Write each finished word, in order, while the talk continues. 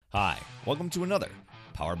Hi, welcome to another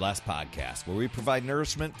Power Blast podcast where we provide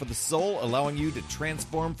nourishment for the soul, allowing you to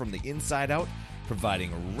transform from the inside out,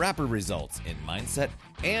 providing rapid results in mindset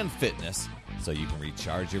and fitness so you can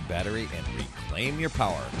recharge your battery and reclaim your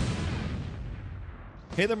power.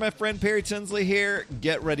 Hey there, my friend Perry Tinsley here.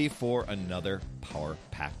 Get ready for another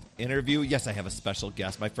power-packed interview. Yes, I have a special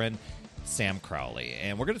guest, my friend Sam Crowley,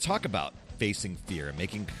 and we're going to talk about facing fear,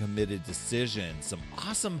 making committed decisions, some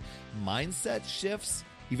awesome mindset shifts,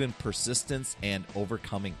 even persistence and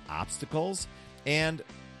overcoming obstacles. And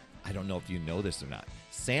I don't know if you know this or not,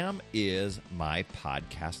 Sam is my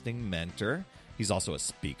podcasting mentor. He's also a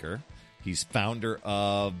speaker. He's founder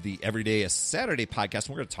of the Everyday is Saturday podcast.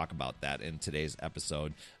 We're going to talk about that in today's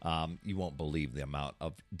episode. You won't believe the amount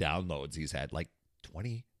of downloads he's had, like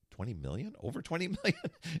 20 million, over 20 million.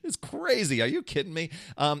 It's crazy. Are you kidding me?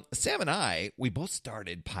 Sam and I, we both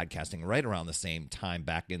started podcasting right around the same time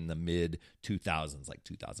back in the mid 2000s, like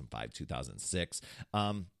 2005, 2006.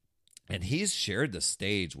 And he's shared the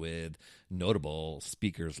stage with notable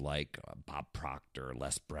speakers like Bob Proctor,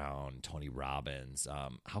 Les Brown, Tony Robbins.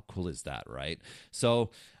 How cool is that, right?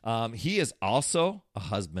 So he is also a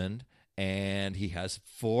husband, and he has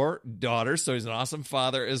 4 daughters, so he's an awesome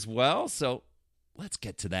father as well. So let's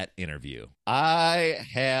get to that interview. I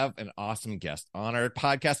have an awesome guest on our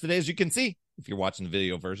podcast today, as you can see, if you're watching the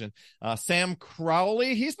video version. Sam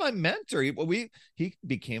Crowley, he's my mentor. He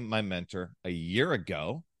became my mentor a year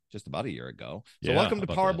ago, just about a year ago. So welcome to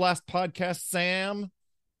Power Blast Podcast, Sam.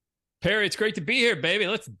 Perry, it's great to be here, baby.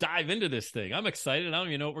 Let's dive into this thing. I'm excited. I don't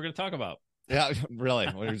even know what we're going to talk about. Yeah, really.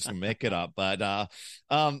 We're just going to make it up. But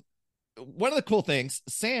one of the cool things,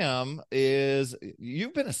 Sam, is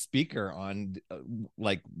you've been a speaker on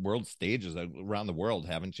like world stages around the world,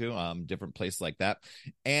 haven't you? Different places like that.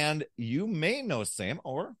 And you may know Sam,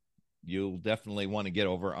 or you'll definitely want to get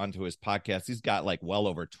over onto his podcast. He's got like well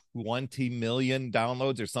over 20 million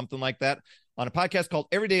downloads or something like that on a podcast called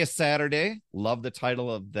Everyday is Saturday. Love the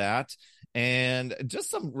title of that. And just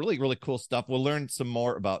some really, really cool stuff. We'll learn some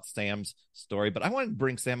more about Sam's story, but I wanted to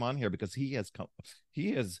bring Sam on here because he has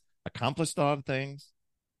accomplished a lot of things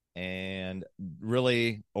and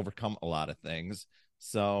really overcome a lot of things.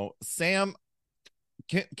 So Sam,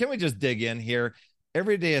 can we just dig in here?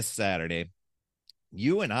 Every day is Saturday.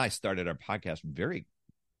 You and I started our podcast very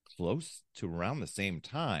close to around the same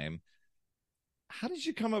time. How did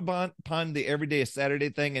you come upon the Everyday is Saturday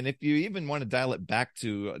thing? And if you even want to dial it back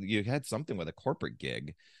to, you had something with a corporate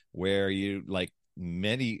gig where you like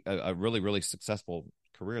a really, really successful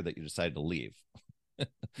career that you decided to leave.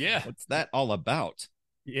 Yeah. What's that all about?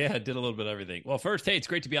 Yeah, I did a little bit of everything. Well, first, hey, it's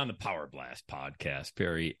great to be on the Power Blast podcast,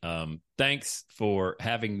 Perry. Thanks for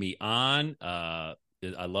having me on. I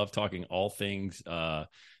love talking all things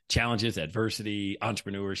challenges, adversity,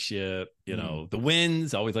 entrepreneurship, the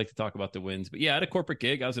wins. I always like to talk about the wins. But yeah, I had a corporate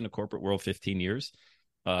gig. I was in the corporate world 15 years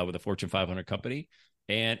with a Fortune 500 company.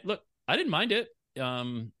 And look, I didn't mind it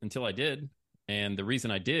until I did. And the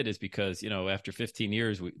reason I did is because, after 15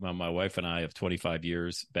 years, my wife and I of 25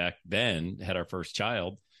 years back then had our first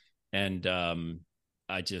child. And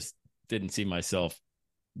I just didn't see myself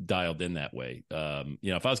dialed in that way.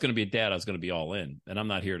 If I was going to be a dad, I was going to be all in. And I'm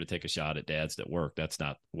not here to take a shot at dads that work. That's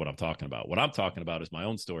not what I'm talking about. What I'm talking about is my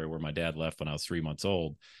own story where my dad left when I was 3 months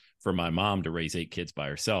old for my mom to raise 8 kids by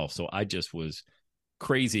herself. So I just was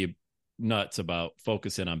crazy nuts about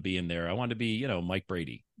focusing on being there. I wanted to be, Mike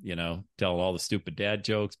Brady, tell all the stupid dad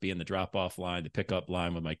jokes, be in the drop-off line, the pickup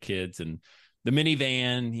line with my kids and the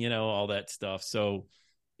minivan, all that stuff. So,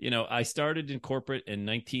 I started in corporate in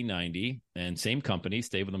 1990 and same company,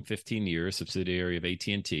 stayed with them 15 years, subsidiary of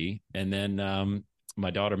AT&T. And then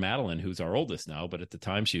my daughter, Madeline, who's our oldest now, but at the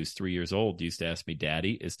time she was 3 years old, used to ask me,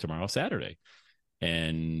 Daddy, is tomorrow Saturday?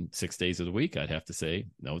 And 6 days of the week, I'd have to say,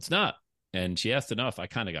 no, it's not. And she asked enough, I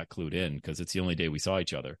kind of got clued in because it's the only day we saw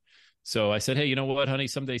each other. So I said, hey, you know what, honey,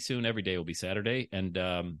 someday soon, every day will be Saturday.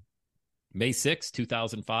 And May 6,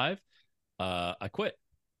 2005, I quit.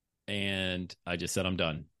 And I just said, I'm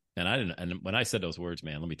done. And I didn't. And when I said those words,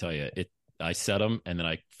 man, let me tell you, I said them. And then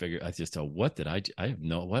I figured, I just thought, what did I have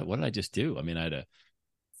no, what did I just do? I mean, I had a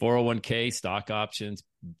 401k, stock options,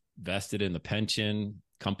 vested in the pension,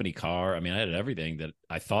 company car. I mean, I had everything that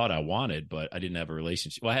I thought I wanted, but I didn't have a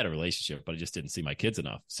relationship. Well, I had a relationship, but I just didn't see my kids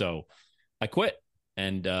enough. So I quit.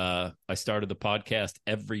 And I started the podcast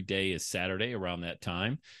Every Day is Saturday around that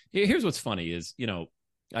time. Here's what's funny is,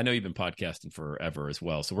 I know you've been podcasting forever as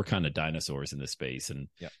well. So we're kind of dinosaurs in this space. And,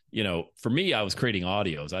 for me, I was creating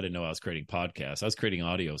audios. I didn't know I was creating podcasts. I was creating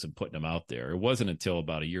audios and putting them out there. It wasn't until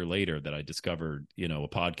about a year later that I discovered, a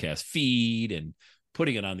podcast feed and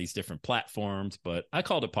putting it on these different platforms. But I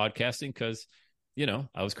called it podcasting because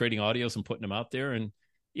I was creating audios and putting them out there. And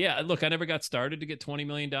yeah, look, I never got started to get 20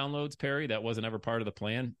 million downloads, Perry. That wasn't ever part of the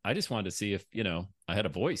plan. I just wanted to see if, I had a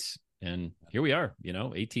voice. And here we are,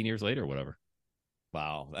 18 years later, whatever.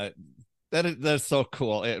 Wow. That's so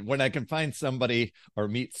cool. When I can find somebody or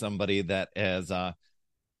meet somebody that has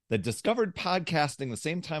that discovered podcasting the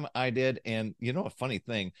same time I did. And a funny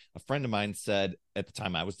thing, a friend of mine said at the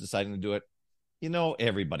time I was deciding to do it,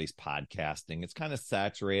 everybody's podcasting. It's kind of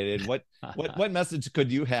saturated. What message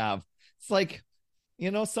could you have? It's like,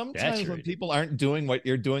 sometimes saturated. When people aren't doing what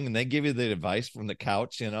you're doing and they give you the advice from the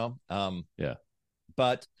couch, yeah.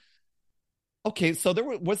 But okay, so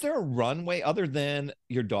was there a runway other than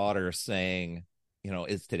your daughter saying,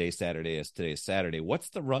 is today Saturday? Is today Saturday? What's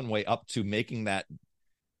the runway up to making that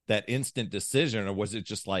instant decision? Or was it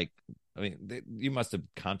just like, you must have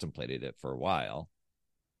contemplated it for a while.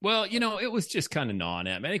 Well, it was just kind of gnawing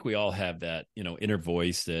at me. I think we all have that, inner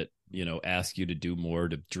voice that, asks you to do more,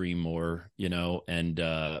 to dream more, and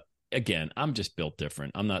again, I'm just built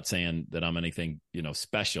different. I'm not saying that I'm anything,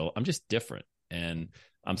 special. I'm just different. And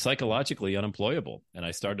I'm psychologically unemployable. And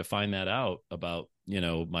I started to find that out about,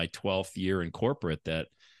 my 12th year in corporate, that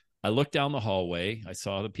I looked down the hallway. I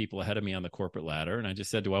saw the people ahead of me on the corporate ladder. And I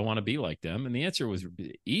just said, do I want to be like them? And the answer was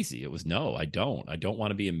easy. It was no, I don't. I don't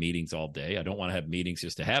want to be in meetings all day. I don't want to have meetings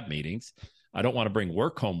just to have meetings. I don't want to bring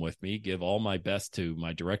work home with me, give all my best to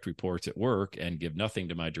my direct reports at work and give nothing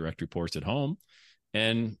to my direct reports at home.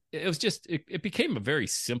 And it was just, it became a very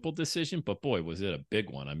simple decision, but boy, was it a big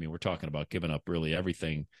one. I mean, we're talking about giving up really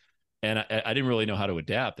everything. And I didn't really know how to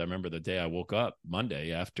adapt. I remember the day I woke up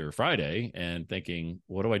Monday after Friday and thinking,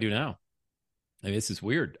 what do I do now? I mean, this is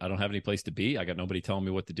weird. I don't have any place to be. I got nobody telling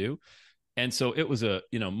me what to do. And so it was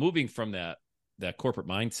moving from that corporate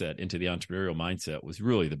mindset into the entrepreneurial mindset was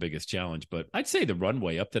really the biggest challenge. But I'd say the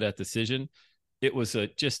runway up to that decision, it was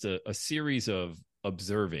just a series of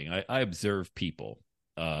observing. I observe people.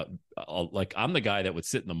 Like I'm the guy that would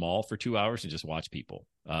sit in the mall for 2 hours and just watch people.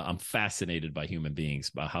 I'm fascinated by human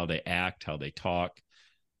beings, by how they act, how they talk.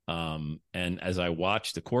 And as I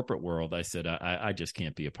watched the corporate world, I said, I just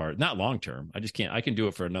can't be a part. Not long term. I just can't. I can do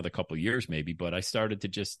it for another couple of years maybe, but I started to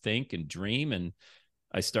just think and dream, and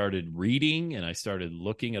I started reading, and I started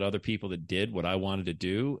looking at other people that did what I wanted to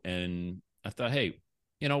do. And I thought, hey,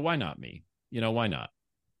 why not me? Why not?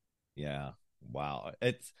 Yeah. Wow.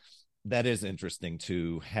 That is interesting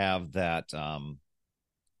to have that.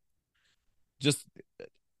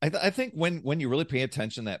 I think when you really pay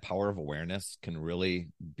attention, that power of awareness can really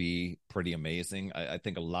be pretty amazing. I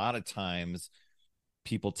think a lot of times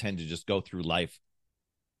people tend to just go through life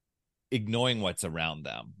ignoring what's around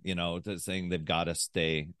them, saying they've got to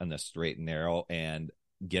stay on the straight and narrow, and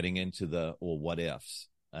getting into the what ifs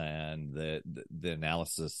and the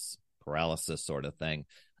analysis paralysis sort of thing.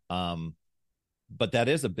 But that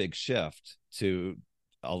is a big shift to,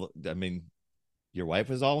 your wife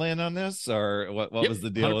is all in on this, or what Yep, was the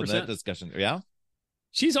deal 100%. in that discussion? Yeah.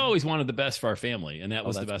 She's always wanted the best for our family, and that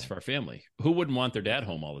was the best cool. for our family. Who wouldn't want their dad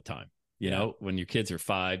home all the time? When your kids are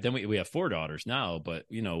 5, then we have 4 daughters now, but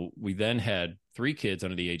we then had 3 kids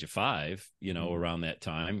under the age of 5, around that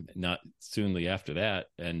time, not soonly after that.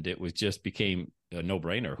 And it was just became a no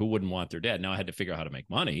brainer. Who wouldn't want their dad? Now I had to figure out how to make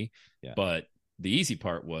money, but the easy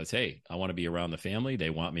part was, hey, I want to be around the family. They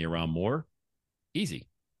want me around more. Easy.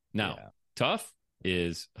 Now, tough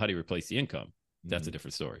is how do you replace the income? That's a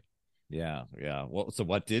different story. Yeah. Well, so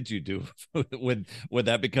what did you do with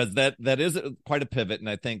that? Because that is quite a pivot, and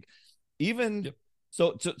I think even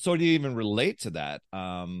so do you even relate to that?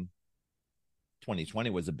 2020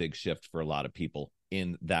 was a big shift for a lot of people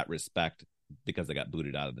in that respect, because they got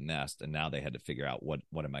booted out of the nest, and now they had to figure out what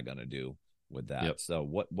am I going to do with that. So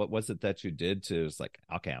what was it that you did to, it's like,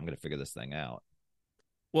 okay, I'm going to figure this thing out?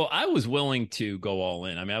 Well, I was willing to go all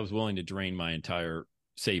in. I mean, I was willing to drain my entire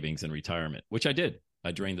savings in retirement, which I did.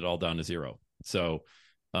 I drained it all down to zero. So,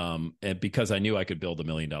 and because I knew I could build $1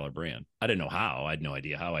 million brand. I didn't know how. I had no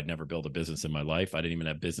idea how. I'd never built a business in my life. I didn't even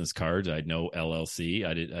have business cards. I had no LLC.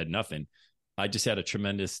 I had nothing. I just had a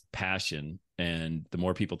tremendous passion. And the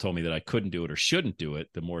more people told me that I couldn't do it or shouldn't do it,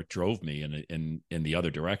 the more it drove me in the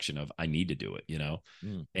other direction of I need to do it,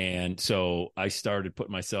 And so I started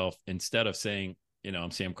putting myself, instead of saying,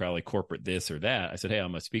 I'm Sam Crowley, corporate this or that, I said, hey,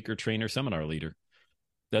 I'm a speaker, trainer, seminar leader.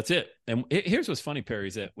 That's it. And here's what's funny, Perry,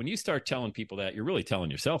 is that when you start telling people that, you're really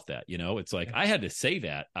telling yourself that, it's like I had to say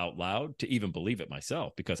that out loud to even believe it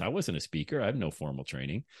myself, because I wasn't a speaker. I have no formal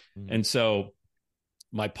training. And so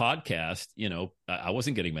my podcast, I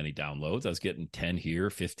wasn't getting many downloads. I was getting 10 here,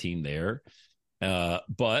 15 there.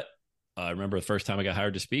 But I remember the first time I got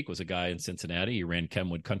hired to speak was a guy in Cincinnati. He ran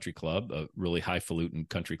Kenwood Country Club, a really highfalutin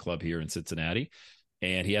country club here in Cincinnati.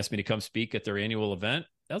 And he asked me to come speak at their annual event.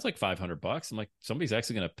 That was like $500. I'm like, somebody's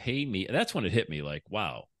actually going to pay me. And that's when it hit me like,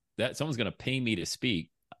 wow, that someone's going to pay me to speak.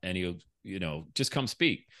 And he'll, just come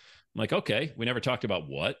speak. I'm like, okay. We never talked about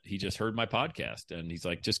what. He just heard my podcast and he's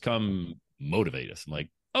like, just come motivate us. I'm like,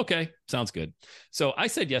 okay, sounds good. So I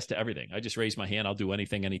said yes to everything. I just raised my hand. I'll do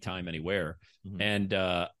anything, anytime, anywhere. Mm-hmm. And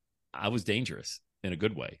I was dangerous in a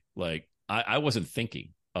good way. Like I wasn't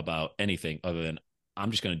thinking about anything other than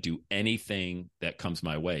I'm just going to do anything that comes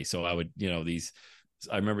my way. So I would,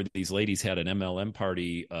 I remember these ladies had an MLM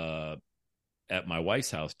party at my wife's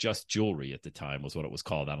house. Just Jewelry at the time was what it was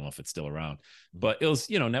called. I don't know if it's still around, but it was,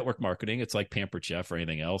 network marketing. It's like Pampered Chef or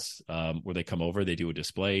anything else, where they come over, they do a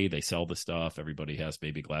display, they sell the stuff. Everybody has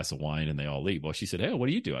maybe a glass of wine and they all leave. Well, she said, hey, what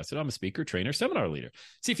do you do? I said, I'm a speaker, trainer, seminar leader.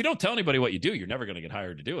 See, if you don't tell anybody what you do, you're never going to get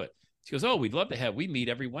hired to do it. She goes, oh, we'd love to we meet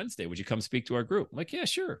every Wednesday. Would you come speak to our group? I'm like, yeah,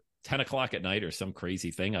 sure. 10 o'clock at night or some crazy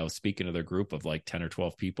thing. I was speaking to their group of like 10 or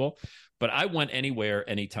 12 people, but I went anywhere,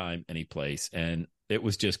 anytime, any place. And it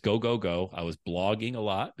was just go, go, go. I was blogging a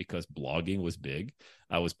lot because blogging was big.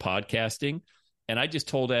 I was podcasting and I just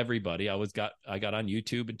told everybody I got on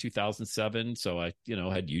YouTube in 2007. So I,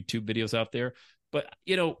 had YouTube videos out there, but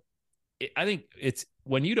I think it's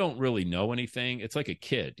when you don't really know anything, it's like a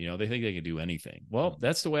kid, they think they can do anything. Well,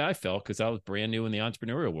 that's the way I felt because I was brand new in the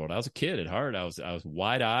entrepreneurial world. I was a kid at heart. I was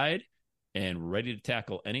wide eyed and ready to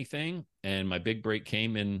tackle anything. And my big break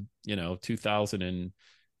came in,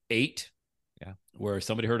 2008, where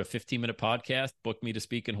somebody heard a 15-minute podcast, booked me to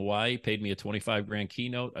speak in Hawaii, paid me a $25,000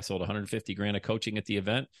 keynote. I sold $150,000 of coaching at the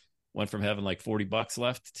event, went from having like $40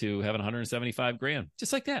 left to having $175,000,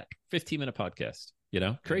 just like that. 15-minute podcast,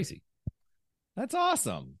 crazy. That's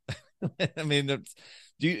awesome. I mean,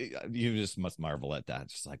 you just must marvel at that.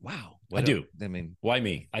 Just like, wow. I do. Why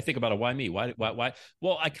me? I think about why me? Why?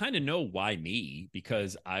 Well, I kind of know why me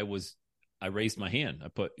because I raised my hand. I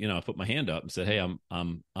put my hand up and said, hey,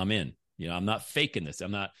 I'm in. I'm not faking this.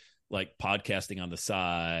 I'm not like podcasting on the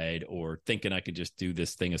side or thinking I could just do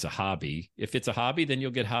this thing as a hobby. If it's a hobby, then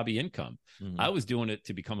you'll get hobby income. Mm-hmm. I was doing it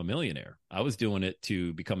to become a millionaire. I was doing it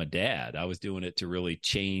to become a dad. I was doing it to really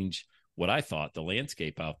change what I thought the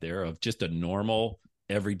landscape out there of just a normal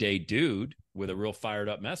everyday dude with a real fired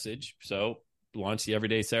up message. So launched the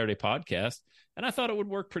Everyday Saturday podcast and I thought it would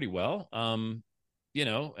work pretty well. And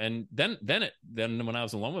then when I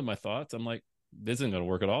was alone with my thoughts, I'm like, this isn't going to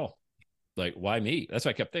work at all. Like, why me? That's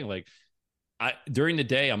what I kept thinking. Like during the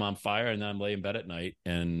day I'm on fire and then I'm laying in bed at night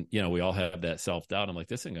and, we all have that self-doubt. I'm like,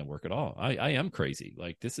 this isn't going to work at all. I am crazy.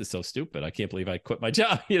 Like, this is so stupid. I can't believe I quit my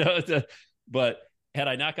job, but had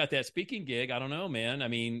I not got that speaking gig, I don't know, man. I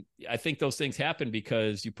mean, I think those things happen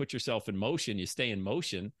because you put yourself in motion, you stay in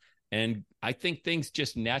motion. And I think things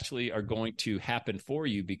just naturally are going to happen for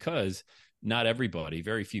you because not everybody,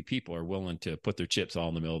 very few people are willing to put their chips all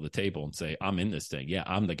in the middle of the table and say, I'm in this thing. Yeah,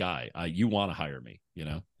 I'm the guy. You want to hire me,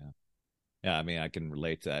 Yeah. I mean, I can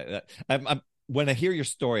relate to that. When I hear your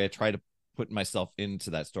story, I try to put myself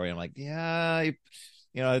into that story. I'm like, yeah,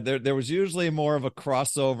 there was usually more of a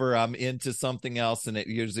crossover. I'm into something else. And it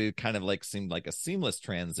usually kind of like seemed like a seamless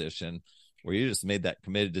transition where you just made that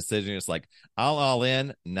committed decision. It's like, I'll all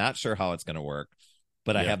in, not sure how it's going to work,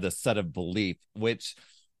 but I have this set of belief, which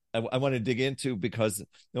I want to dig into because,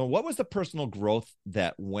 what was the personal growth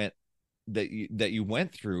that you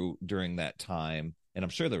went through during that time? And I'm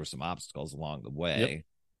sure there were some obstacles along the way.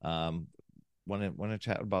 Want to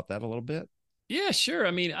chat about that a little bit? Yeah, sure.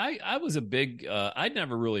 I mean, I was a big, I'd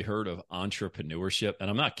never really heard of entrepreneurship. And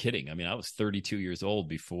I'm not kidding. I mean, I was 32 years old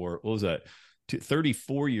before, what was that?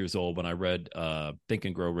 34 years old when I read Think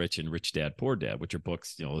and Grow Rich and Rich Dad, Poor Dad, which are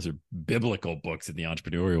books, those are biblical books in the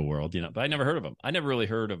entrepreneurial world, but I never heard of them. I never really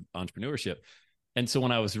heard of entrepreneurship. And so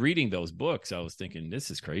when I was reading those books, I was thinking,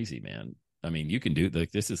 this is crazy, man. I mean, you can do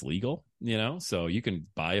this is legal, so you can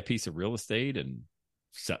buy a piece of real estate and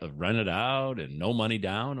rent it out and no money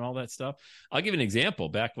down and all that stuff. I'll give you an example.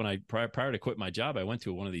 Back when prior to quit my job, I went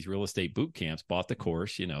to one of these real estate boot camps, bought the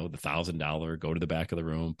course, the $1,000, go to the back of the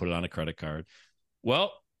room, put it on a credit card.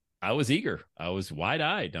 Well, I was eager. I was wide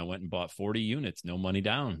eyed. I went and bought 40 units, no money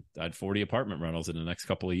down. I had 40 apartment rentals in the next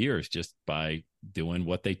couple of years just by doing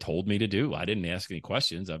what they told me to do. I didn't ask any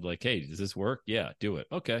questions. I'd be like, hey, does this work? Yeah, do it.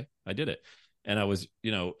 Okay. I did it. And I was,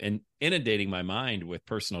 and inundating my mind with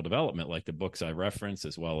personal development, like the books I reference,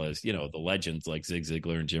 as well as, the legends like Zig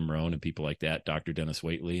Ziglar and Jim Rohn and people like that, Dr. Dennis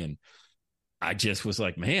Waitley. And I just was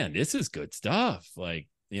like, man, this is good stuff. Like,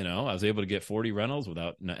 I was able to get 40 rentals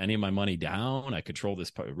without any of my money down. I control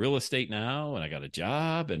this real estate now and I got a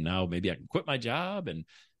job and now maybe I can quit my job and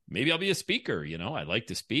maybe I'll be a speaker. I like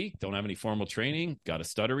to speak, don't have any formal training, got a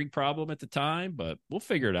stuttering problem at the time, but we'll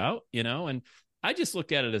figure it out, and I just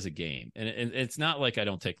look at it as a game. And it's not like I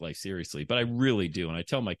don't take life seriously, but I really do. And I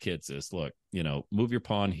tell my kids this, look, move your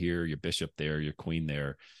pawn here, your bishop there, your queen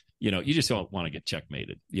there. You just don't want to get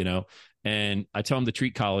checkmated, and I tell them to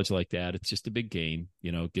treat college like that. It's just a big game,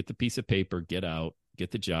 get the piece of paper, get out,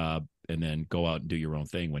 get the job, and then go out and do your own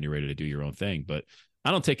thing when you're ready to do your own thing. But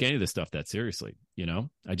I don't take any of this stuff that seriously.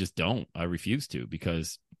 I just don't. I refuse to,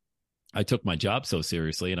 because I took my job so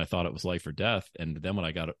seriously and I thought it was life or death. And then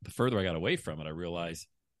the further I got away from it, I realized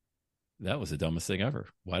that was the dumbest thing ever.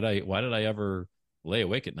 Why did I ever lay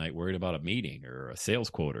awake at night worried about a meeting or a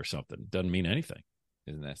sales quote or something? It doesn't mean anything.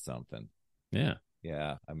 Isn't that something? Yeah.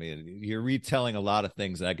 Yeah. I mean, you're retelling a lot of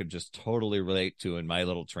things that I could just totally relate to in my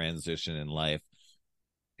little transition in life.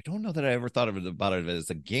 I don't know that I ever thought about it as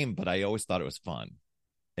a game, but I always thought it was fun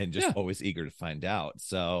and just always eager to find out.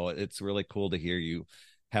 So it's really cool to hear you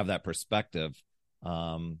have that perspective.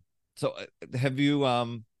 So have you,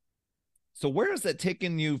 so where has that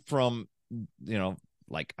taken you from,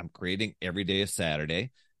 like I'm creating every day is Saturday.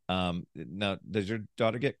 Now, does your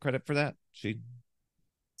daughter get credit for that?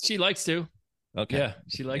 She likes to. Okay. Yeah,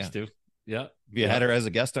 she likes to. Yeah. Have you had her as a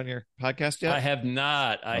guest on your podcast yet? I have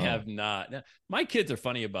not. I have not. Now, my kids are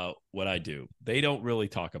funny about what I do. They don't really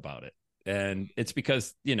talk about it. And it's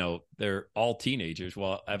because, they're all teenagers.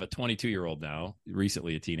 Well, I have a 22-year-old now,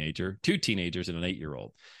 recently a teenager, 2 teenagers and an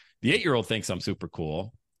 8-year-old. The 8-year-old thinks I'm super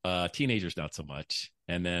cool. Teenagers, not so much.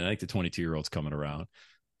 And then I think the 22-year-old's coming around.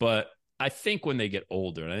 But I think when they get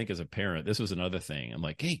older, and I think as a parent, this was another thing. I'm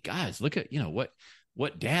like, hey, guys, look at,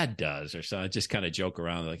 what dad does or so. I just kind of joke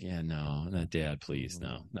around like, yeah, no, not dad, please.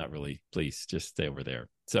 No, not really. Please just stay over there.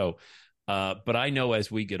 So, but I know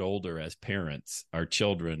as we get older as parents, our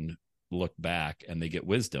children look back and they get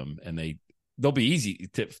wisdom, and they'll be easy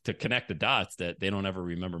to connect the dots that they don't ever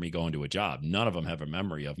remember me going to a job. None of them have a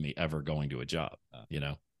memory of me ever going to a job,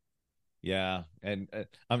 Yeah. And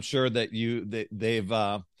I'm sure that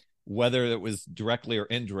they've, whether it was directly or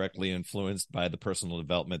indirectly influenced by the personal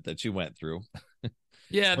development that you went through.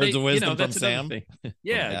 Yeah, words of wisdom from that's Sam. Thing.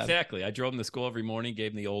 Yeah, exactly. I drove them to school every morning,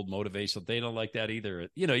 gave them the old motivational. They don't like that either.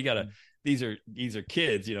 You gotta. These are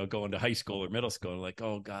kids, going to high school or middle school, like,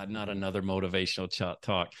 oh God, not another motivational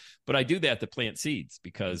talk. But I do that to plant seeds,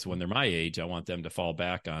 because when they're my age, I want them to fall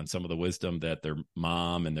back on some of the wisdom that their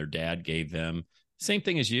mom and their dad gave them. Same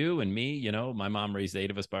thing as you and me. My mom raised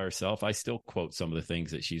 8 of us by herself. I still quote some of the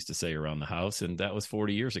things that she used to say around the house, and that was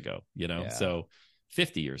 40 years ago. So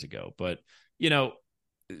 50 years ago. But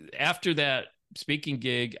after that speaking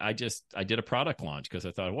gig, I did a product launch, because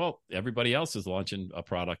I thought, well, everybody else is launching a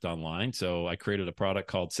product online. So I created a product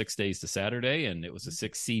called 6 Days to Saturday, and it was a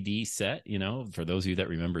 6 CD set, for those of you that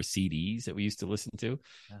remember CDs that we used to listen to.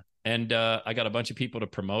 Yeah. And I got a bunch of people to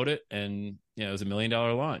promote it, and it was $1 million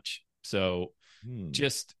launch. So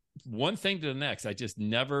just one thing to the next. I just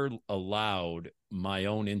never allowed my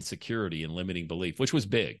own insecurity and limiting belief, which was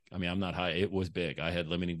big. I mean, I'm not high. It was big. I had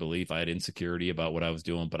limiting belief. I had insecurity about what I was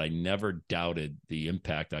doing, but I never doubted the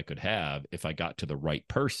impact I could have if I got to the right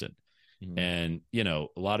person. Mm-hmm. And,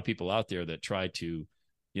 a lot of people out there that try to,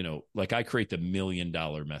 like I create the $1 million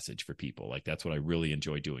message for people. Like that's what I really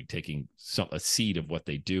enjoy doing, taking a seed of what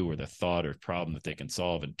they do or the thought or problem that they can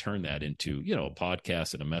solve and turn that into, a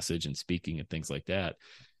podcast and a message and speaking and things like that.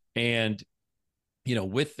 And,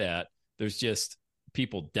 with that, there's just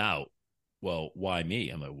people doubt, well, why me?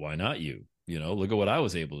 I'm like, why not you? Look at what I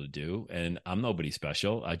was able to do. And I'm nobody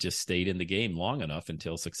special. I just stayed in the game long enough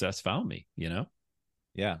until success found me,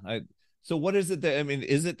 Yeah. So what is it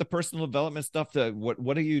is it the personal development stuff that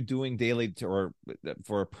what are you doing daily or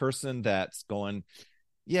for a person that's going,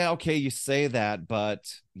 yeah, okay, you say that,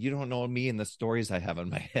 but you don't know me and the stories I have in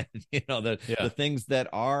my head, the things that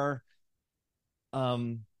are,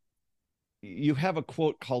 you have a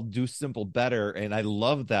quote called "Do simple better," and I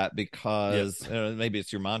love that because maybe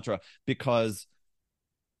it's your mantra, because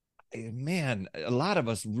man, a lot of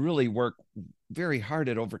us really work very hard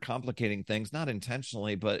at overcomplicating things, not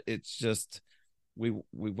intentionally, but it's just we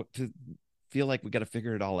feel like we got to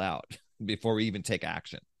figure it all out before we even take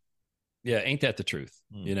action. Yeah, ain't that the truth?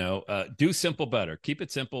 Do simple better. Keep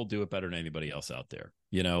it simple. Do it better than anybody else out there.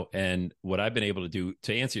 And what I've been able to do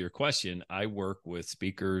to answer your question, I work with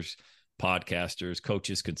speakers, podcasters,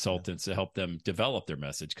 coaches, consultants to help them develop their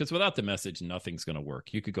message. Because without the message, nothing's going to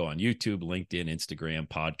work. You could go on YouTube, LinkedIn, Instagram,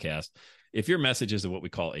 podcast. If your message is what we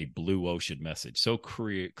call a blue ocean message, so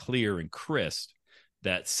clear and crisp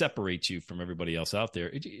that separates you from everybody else out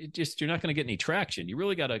there, you're not going to get any traction. You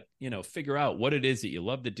really got to, figure out what it is that you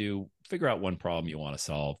love to do, figure out one problem you want to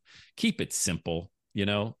solve, keep it simple,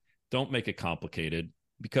 Don't make it complicated,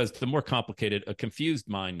 because the more complicated, a confused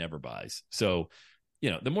mind never buys. So,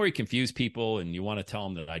 the more you confuse people and you want to tell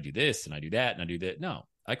them that I do this and I do that and I do that. No,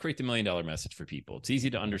 I create the $1 million message for people. It's easy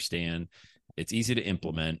to understand. It's easy to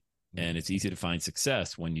implement, and it's easy to find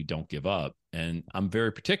success when you don't give up. And I'm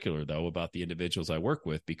very particular, though, about the individuals I work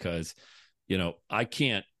with, because, I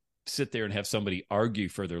can't sit there and have somebody argue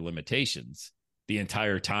for their limitations the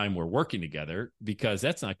entire time we're working together, because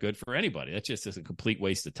that's not good for anybody. That's just a complete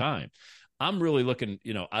waste of time. I'm really looking,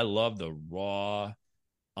 I love the raw,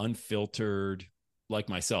 unfiltered, like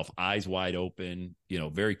myself, eyes wide open,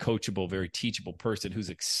 very coachable, very teachable person who's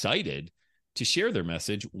excited to share their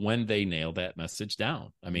message when they nail that message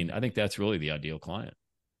down. I mean, I think that's really the ideal client.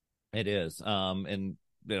 It is. And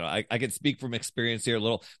I can speak from experience here, a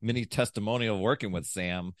little mini testimonial working with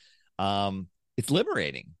Sam. It's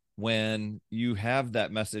liberating when you have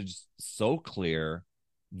that message so clear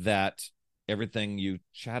that everything you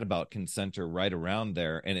chat about can center right around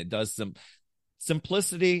there. And it does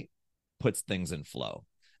simplicity puts things in flow.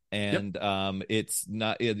 And it's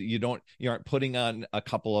not, you aren't putting on a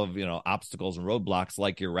couple of, obstacles and roadblocks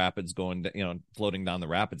like your rapids going, floating down the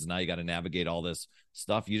rapids. Now you got to navigate all this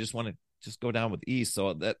stuff. You just want to just go down with ease.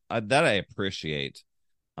 So that I appreciate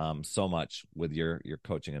so much with your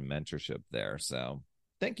coaching and mentorship there. So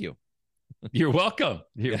thank you. You're welcome.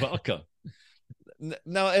 You're welcome.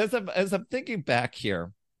 Now, as I'm thinking back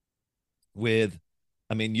here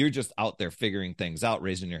you're just out there figuring things out,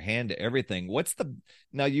 raising your hand to everything.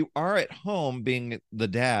 Now you are at home being the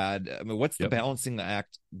dad. I mean, what's the balancing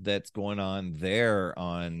act that's going on there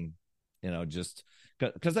on, just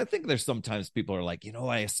because I think there's sometimes people are like,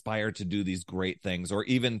 I aspire to do these great things, or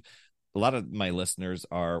even a lot of my listeners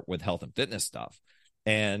are with health and fitness stuff,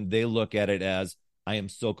 and they look at it as, I am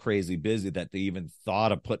so crazy busy that they even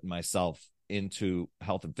thought of putting myself into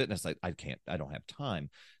health and fitness. I don't have time.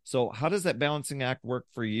 So how does that balancing act work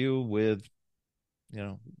for you with,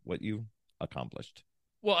 what you accomplished?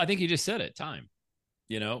 Well, I think you just said it, time.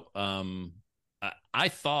 I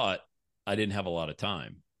thought I didn't have a lot of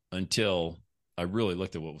time until I really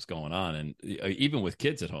looked at what was going on. And even with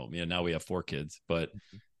kids at home, now we have 4 kids, but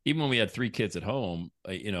even when we had 3 kids at home,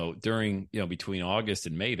 during, between August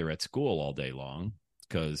and May, they're at school all day long,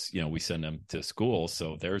 because, we send them to school.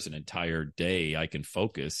 So there's an entire day I can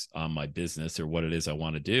focus on my business or what it is I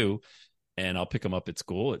want to do. And I'll pick them up at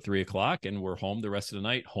school at 3:00, and we're home the rest of the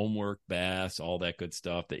night, homework, baths, all that good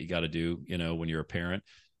stuff that you got to do, when you're a parent.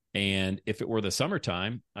 And if it were the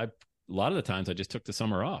summertime, a lot of the times I just took the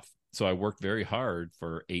summer off. So I worked very hard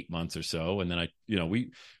for 8 months or so. And then I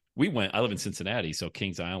live in Cincinnati, so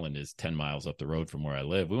Kings Island is 10 miles up the road from where I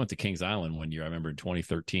live. We went to Kings Island one year, I remember in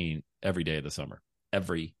 2013, every day of the summer.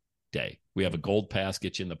 Every day. We have a gold pass,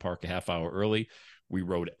 get you in the park a half hour early. We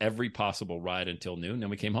rode every possible ride until noon, then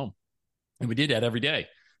we came home. And we did that every day.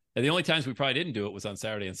 And the only times we probably didn't do it was on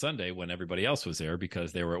Saturday and Sunday when everybody else was there,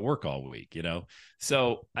 because they were at work all week,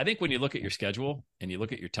 So I think when you look at your schedule and you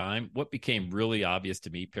look at your time, what became really obvious to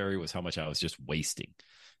me, Perry, was how much I was just wasting,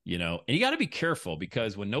 and you got to be careful,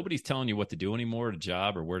 because when nobody's telling you what to do anymore at a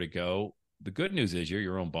job or where to go, the good news is you're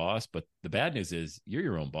your own boss, but the bad news is you're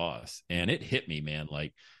your own boss. And it hit me, man.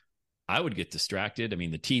 Like, I would get distracted. I mean,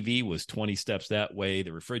 the TV was 20 steps that way.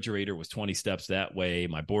 The refrigerator was 20 steps that way.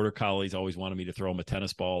 My border collies always wanted me to throw them a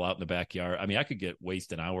tennis ball out in the backyard. I mean, I could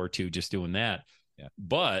waste an hour or two just doing that. Yeah.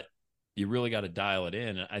 But you really got to dial it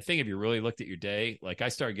in. And I think if you really looked at your day, like I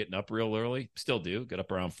started getting up real early, still do, get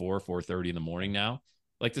up around 4:30 in the morning now.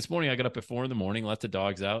 Like this morning, I got up at 4 a.m, let the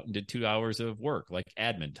dogs out, and did 2 hours of work, like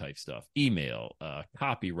admin type stuff, email,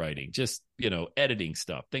 copywriting, just, editing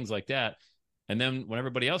stuff, things like that. And then when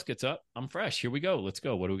everybody else gets up, I'm fresh. Here we go. Let's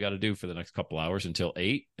go. What do we got to do for the next couple hours until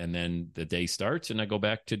 8? And then the day starts, and I go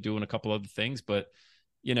back to doing a couple other things. But,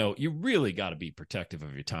 you really got to be protective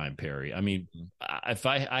of your time, Perry. I mean, if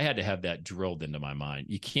I had to have that drilled into my mind,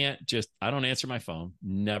 you can't just, I don't answer my phone,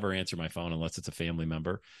 never answer my phone unless it's a family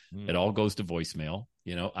member. It all goes to voicemail.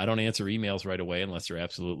 I don't answer emails right away unless they're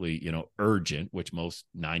absolutely, urgent, which most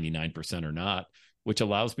 99% are not, which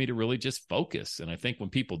allows me to really just focus. And I think when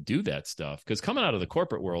people do that stuff, because coming out of the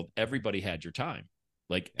corporate world, everybody had your time.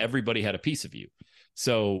 Like everybody had a piece of you.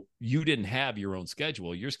 So you didn't have your own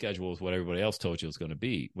schedule. Your schedule is what everybody else told you it was going to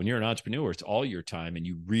be. When you're an entrepreneur, it's all your time. And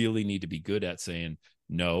you really need to be good at saying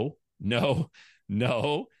no, no,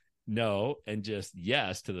 no, no, and just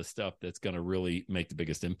yes to the stuff that's going to really make the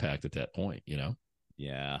biggest impact at that point,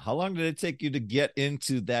 Yeah. How long did it take you to get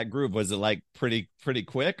into that groove? Was it like pretty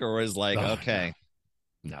quick, or was it like, okay.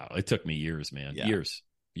 No, it took me years, man. Yeah.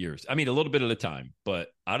 Years. I mean, a little bit at a time, but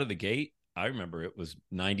out of the gate, I remember it was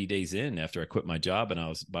 90 days in after I quit my job and I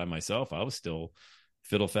was by myself. I was still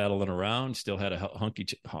fiddle faddling around, still had a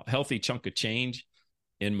healthy chunk of change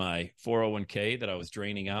in my 401k that I was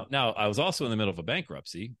draining out. Now, I was also in the middle of a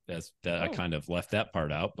bankruptcy. I kind of left that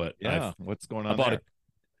part out, but yeah, what's going I on bought there?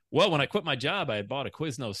 well, when I quit my job, I had bought a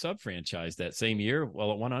Quiznos sub franchise that same year.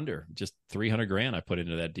 Well, it went under. Just 300 grand I put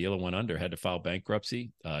into that deal. It went under. Had to file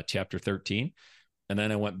bankruptcy, chapter 13. And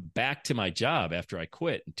then I went back to my job after I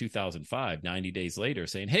quit in 2005, 90 days later,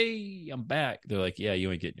 saying, "Hey, I'm back." They're like, "Yeah,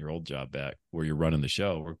 you ain't getting your old job back where you're running the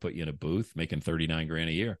show. We're put you in a booth making 39 grand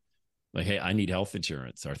a year." Like, "Hey, I need health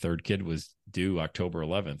insurance." Our third kid was due October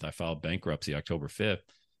 11th. I filed bankruptcy October 5th.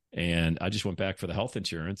 And I just went back for the health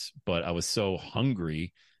insurance. But I was so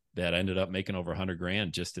hungry that I ended up making over 100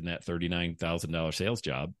 grand just in that $39,000 sales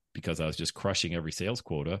job because I was just crushing every sales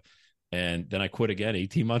quota. And then I quit again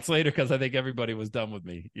 18 months later because I think everybody was done with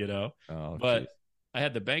me, Oh, But geez. I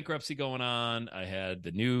had the bankruptcy going on. I had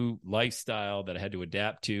the new lifestyle that I had to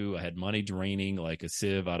adapt to. I had money draining like a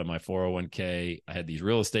sieve out of my 401k. I had these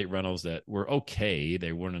real estate rentals that were okay.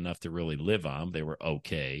 They weren't enough to really live on. They were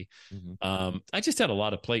okay. I just had a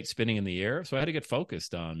lot of plates spinning in the air. So I had to get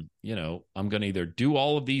focused on, I'm going to either do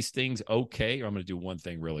all of these things okay, or I'm going to do one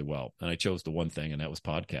thing really well. And I chose the one thing, and that was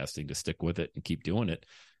podcasting, to stick with it and keep doing it.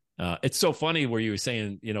 It's so funny where you were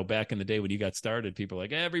saying, back in the day when you got started, people were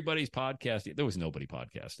like, everybody's podcasting. There was nobody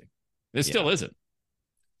podcasting. There still isn't.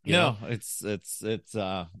 No, it's and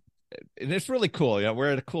it's really cool.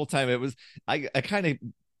 We're at a cool time. It was, I kind of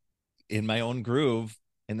in my own groove.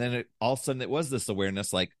 And then all of a sudden it was this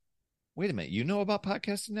awareness, like, wait a minute, you know about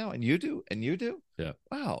podcasting now, and you do, and you do. Yeah.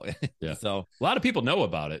 Wow. Yeah. So a lot of people know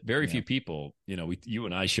about it. Very few people, you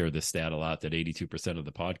and I share this stat a lot that 82% of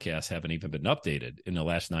the podcasts haven't even been updated in the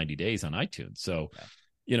last 90 days on iTunes. So,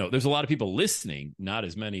 there's a lot of people listening, not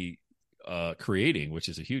as many creating, which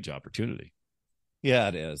is a huge opportunity. Yeah,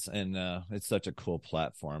 it is. And it's such a cool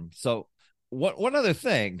platform. So one other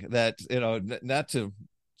thing that, not to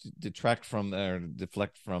detract from or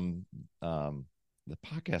deflect from the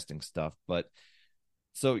podcasting stuff, but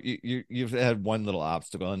so you've had one little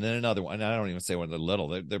obstacle and then another one. And I don't even say one they're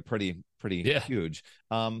little; they're pretty huge.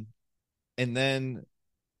 And then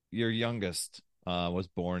your youngest was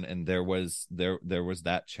born, and there was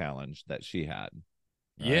that challenge that she had.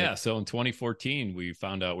 Right? Yeah. So in 2014, we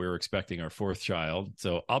found out we were expecting our fourth child.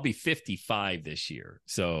 So I'll be 55 this year.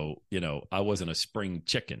 So I wasn't a spring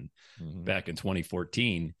chicken back in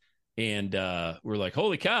 2014, and we're like,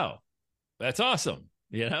 holy cow, that's awesome.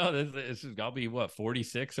 This is, I'll be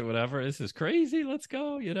 46 or whatever. This is crazy. Let's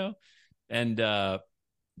go, And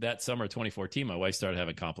that summer of 2014, my wife started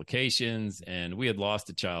having complications, and we had lost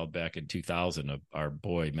a child back in 2000. Our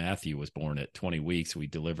boy, Matthew, was born at 20 weeks. We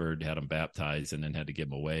delivered, had him baptized, and then had to give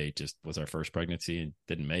him away. Just was our first pregnancy and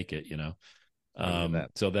didn't make it,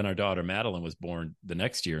 So then our daughter, Madeline, was born the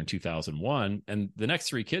next year in 2001. And the next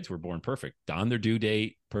three kids were born perfect, on their due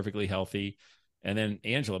date, perfectly healthy. And then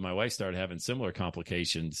Angela, my wife, started having similar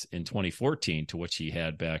complications in 2014 to what she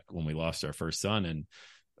had back when we lost our first son. And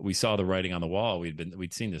we saw the writing on the wall.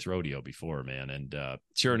 We'd seen this rodeo before, man. And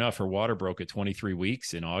sure enough, her water broke at 23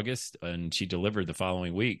 weeks in August, and she delivered the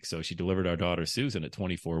following week. So she delivered our daughter, Susan, at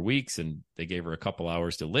 24 weeks, and they gave her a couple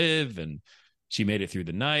hours to live. And she made it through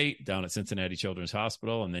the night down at Cincinnati Children's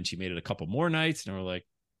Hospital. And then she made it a couple more nights, and we're like,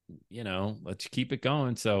 let's keep it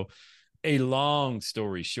going. So a long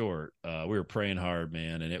story short, we were praying hard,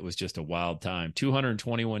 man, and it was just a wild time.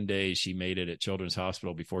 221 days she made it at Children's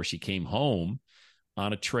Hospital before she came home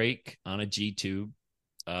on a trach, on a G-tube,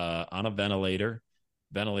 on a ventilator.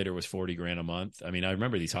 Ventilator was 40 grand a month. I mean, I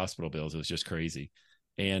remember these hospital bills. It was just crazy.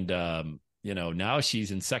 And, now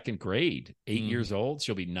she's in second grade, 8 years old.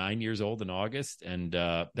 She'll be 9 years old in August. And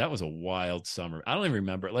that was a wild summer. I don't even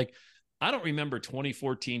remember. I don't remember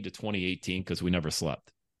 2014 to 2018 because we never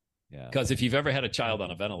slept. Yeah. Because if you've ever had a child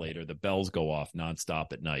on a ventilator, the bells go off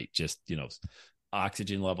nonstop at night. Just,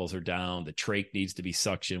 oxygen levels are down. The trach needs to be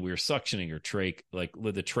suctioned. We were suctioning her trach. Like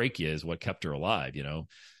the trachea is what kept her alive,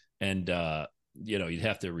 and, you'd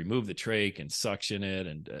have to remove the trach and suction it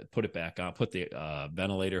and put it back on, put the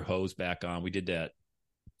ventilator hose back on. We did that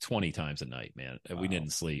 20 times a night, man. Wow. We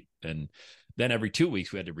didn't sleep. And then every 2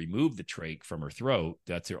 weeks we had to remove the trach from her throat.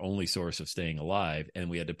 That's her only source of staying alive. And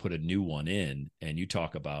we had to put a new one in. And you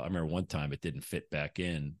talk about, I remember one time it didn't fit back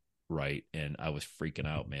in right. And I was freaking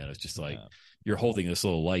out, man. It was just like, you're holding this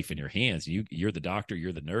little life in your hands. You're the doctor,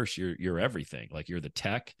 you're the nurse, you're everything. Like, you're the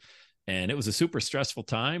tech. And it was a super stressful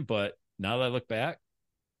time. But now that I look back,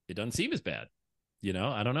 it doesn't seem as bad.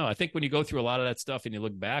 I don't know. I think when you go through a lot of that stuff and you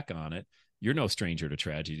look back on it, you're no stranger to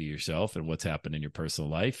tragedy yourself and what's happened in your personal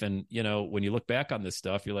life. And, when you look back on this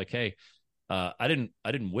stuff, you're like, hey, I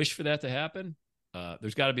didn't wish for that to happen.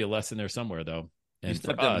 There's got to be a lesson there somewhere, though. You And for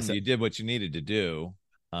stepped up us, and you did what you needed to do.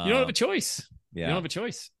 you don't have a choice. Yeah. You don't have a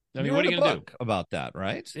choice. I mean, You what wrote are you a going to do? book about that,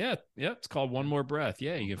 right? Yeah. It's called One More Breath.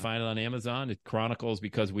 Yeah, you can find it on Amazon. It chronicles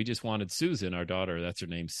because we just wanted Susan, our daughter, that's her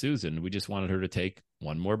name, Susan. We just wanted her to take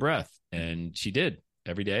one more breath. And she did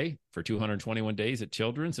every day for 221 days at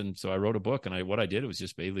Children's. And so I wrote a book, and what I did was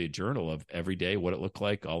just basically a journal of every day, what it looked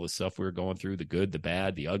like, all the stuff we were going through, the good, the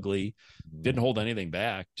bad, the ugly. Didn't hold anything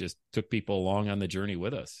back, just took people along on the journey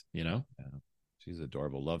with us, Yeah. She's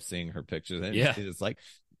adorable. Love seeing her pictures. And Yeah. it's like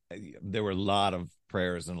there were a lot of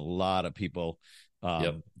prayers and a lot of people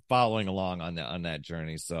Yep. following along on that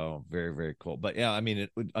journey. So very, very cool. But yeah, I mean,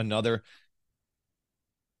 another,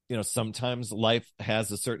 sometimes life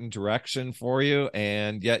has a certain direction for you,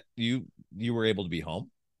 and yet you were able to be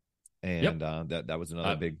home, and that was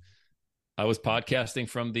another big. I was podcasting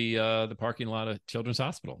from the parking lot of Children's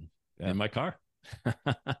Hospital in my car,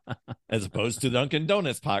 as opposed to Dunkin'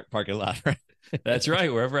 Donuts parking lot, right? That's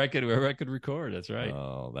right. Wherever I could record. That's right.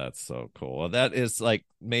 Oh, that's so cool. Well, that is like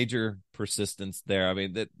major persistence there. I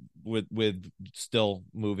mean, that with still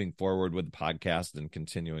moving forward with the podcast and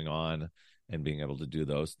continuing on and being able to do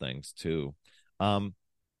those things too.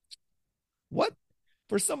 What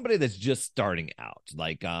for somebody that's just starting out,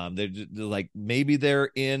 like they're like maybe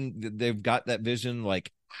they've got that vision,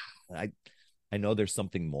 like I know there's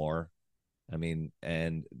something more. I mean,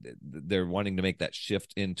 and they're wanting to make that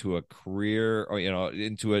shift into a career, or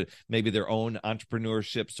into maybe their own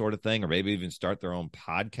entrepreneurship sort of thing, or maybe even start their own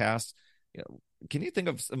podcast. Can you think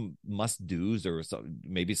of some must do's or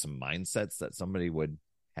maybe some mindsets that somebody would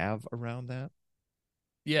have around that?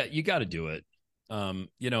 Yeah, you got to do it.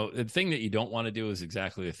 The thing that you don't want to do is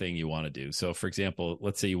exactly the thing you want to do. So, for example,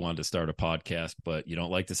 let's say you wanted to start a podcast, but you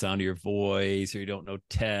don't like the sound of your voice, or you don't know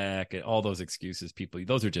tech, and all those excuses.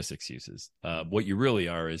 Those are just excuses. What you really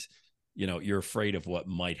are is, you're afraid of what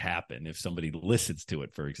might happen if somebody listens to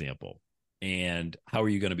it, for example. And how are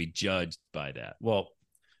you going to be judged by that? Well,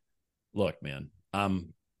 look, man,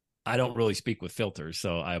 I don't really speak with filters,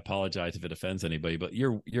 so I apologize if it offends anybody, but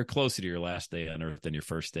you're closer to your last day on earth than your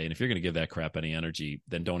first day. And if you're going to give that crap any energy,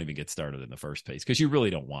 then don't even get started in the first place, because you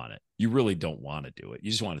really don't want it. You really don't want to do it.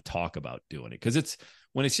 You just want to talk about doing it, because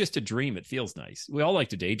when it's just a dream, it feels nice. We all like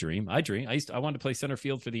to daydream. I dream. I wanted to play center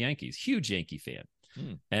field for the Yankees. Huge Yankee fan.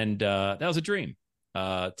 And that was a dream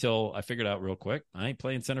till I figured out real quick, I ain't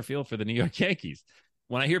playing center field for the New York Yankees.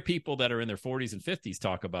 When I hear people that are in their 40s and 50s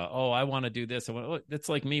talk about, I want to do this, it's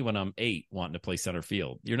like me when I'm 8 wanting to play center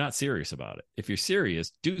field. You're not serious about it. If you're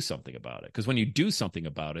serious, do something about it. Because when you do something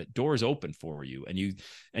about it, doors open for you, and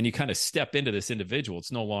you kind of step into this individual.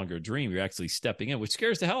 It's no longer a dream. You're actually stepping in, which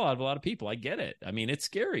scares the hell out of a lot of people. I get it. I mean, it's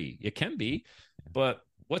scary. It can be, but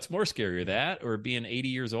what's more scary, that or being 80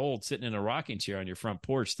 years old, sitting in a rocking chair on your front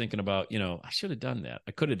porch thinking about, I should have done that.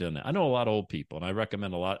 I could have done that. I know a lot of old people, and I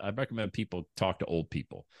recommend people talk to old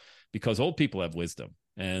people, because old people have wisdom.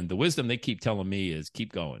 And the wisdom they keep telling me is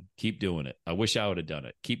keep going, keep doing it. I wish I would have done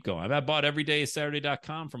it. Keep going. I bought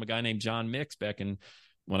everydayissaturday.com from a guy named John Mix back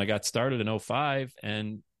when I got started in 2005.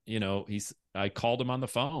 And, I called him on the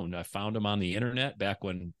phone. I found him on the internet back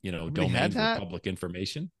when, domains were public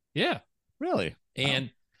information. Yeah. Really? And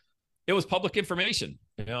it was public information.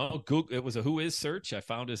 Google, it was a who is search. I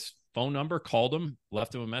found his phone number, called him,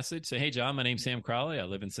 left him a message, say, "Hey, John, my name's Sam Crowley. I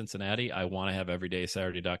live in Cincinnati. I want to have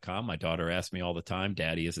everydaysaturday.com. My daughter asked me all the time,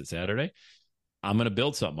 Daddy, is it Saturday? I'm going to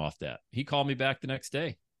build something off that." He called me back the next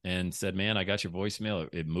day and said, "Man, I got your voicemail.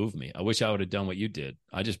 It moved me. I wish I would have done what you did.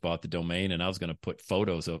 I just bought the domain, and I was going to put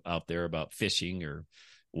photos out there about fishing or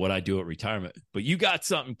what I do at retirement. But you got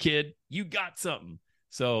something, kid. You got something."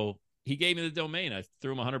 So he gave me the domain. I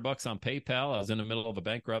threw him $100 on PayPal. I was in the middle of a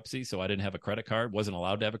bankruptcy, so I didn't have a credit card. Wasn't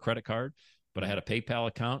allowed to have a credit card, but I had a PayPal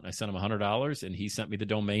account. I sent him $100, and he sent me the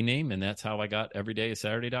domain name, and that's how I got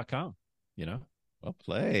everydayissaturday.com. Well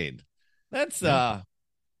played. That's a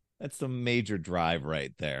major drive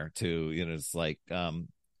right there too. It's like and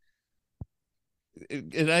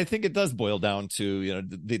I think it does boil down to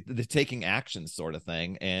the taking action sort of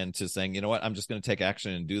thing, and to saying, you know what, I'm just going to take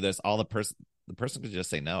action and do this. The person could just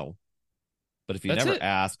say no. But if you never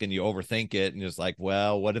ask and you overthink it, and you're just like,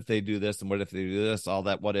 well, what if they do this, and what if they do this? All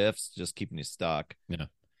that what ifs just keeping you stuck. Yeah.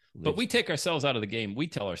 But we take ourselves out of the game. We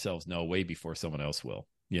tell ourselves no way before someone else will,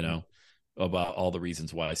 about all the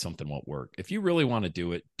reasons why something won't work. If you really want to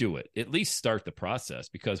do it, do it. At least start the process,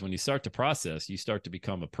 because when you start the process, you start to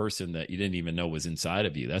become a person that you didn't even know was inside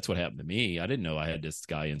of you. That's what happened to me. I didn't know I had this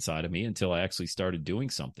guy inside of me until I actually started doing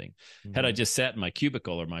something. Mm-hmm. Had I just sat in my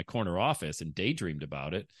cubicle or my corner office and daydreamed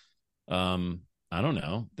about it, I don't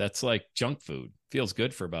know. That's like junk food. Feels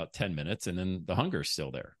good for about 10 minutes, and then the hunger's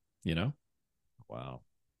still there, Wow.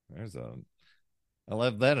 There's I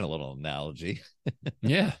love that in a little analogy.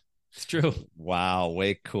 Yeah, it's true. Wow,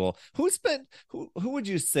 way cool. Who would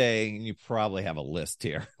you say, and you probably have a list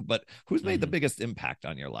here, but who's made the Mhm. biggest impact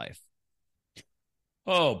on your life?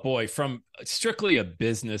 Oh boy, from strictly a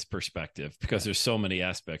business perspective, Yeah. because there's so many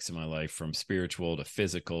aspects of my life, from spiritual to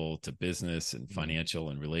physical to business and Mhm. financial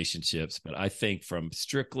and relationships. But I think from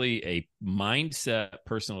strictly a mindset,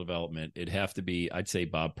 personal development, it'd have to be, I'd say,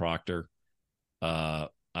 Bob Proctor.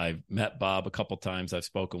 I've met Bob a couple times. I've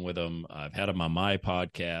spoken with him. I've had him on my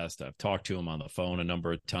podcast. I've talked to him on the phone a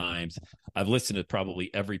number of times. I've listened to probably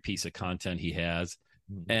every piece of content he has.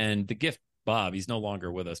 Mhm. And the gift Bob, he's no longer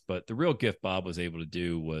with us, but the real gift Bob was able to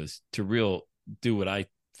do was to real do what I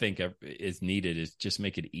think is needed, is just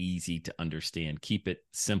make it easy to understand, keep it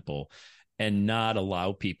simple, and not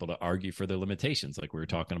allow people to argue for their limitations like we were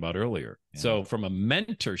talking about earlier. Yeah. So from a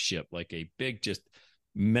mentorship, like a big just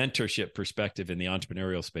mentorship perspective in the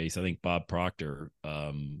entrepreneurial space, I think Bob Proctor,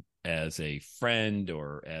 as a friend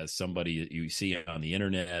or as somebody that you see on the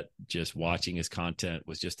internet, just watching his content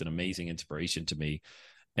was just an amazing inspiration to me,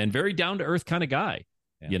 and very down to earth kind of guy,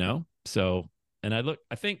 Yeah. So, and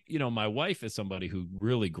I think, my wife is somebody who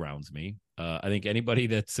really grounds me. I think anybody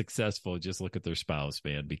that's successful, just look at their spouse,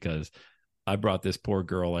 man, because I brought this poor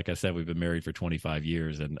girl, like I said, we've been married for 25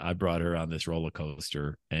 years, and I brought her on this roller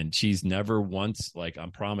coaster, and she's never once, like, I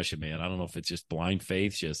promise you, man, I don't know if it's just blind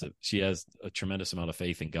faith. She has a tremendous amount of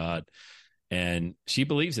faith in God, and she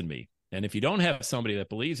believes in me. And if you don't have somebody that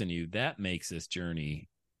believes in you, that makes this journey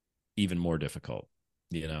even more difficult,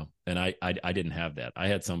 and I didn't have that. I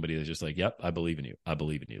had somebody that's just like, yep, I believe in you. I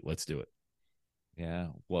believe in you. Let's do it. Yeah.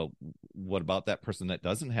 Well, what about that person that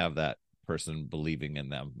doesn't have that person believing in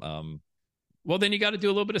them? Well, then you got to do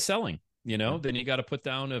a little bit of selling, Yeah. then you got to put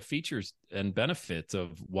down features and benefits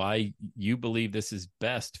of why you believe this is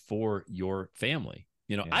best for your family.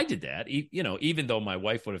 Yeah. I did that, even though my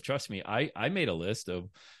wife would have trusted me, I made a list of,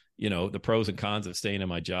 the pros and cons of staying in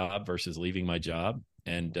my job versus leaving my job.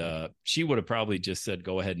 And she would have probably just said,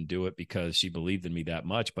 go ahead and do it because she believed in me that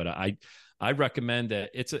much. But I recommend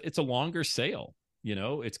that it's a longer sale.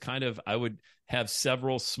 It's kind of, I would have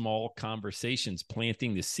several small conversations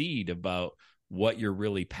planting the seed about what you're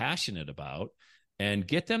really passionate about, and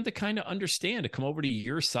get them to kind of understand, to come over to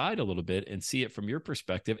your side a little bit and see it from your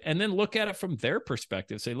perspective, and then look at it from their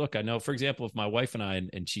perspective. Say, look, I know, for example, if my wife and I,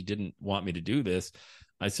 and she didn't want me to do this,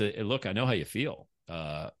 I said, hey, look, I know how you feel.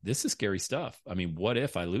 This is scary stuff. I mean, what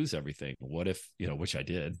if I lose everything? What if, which I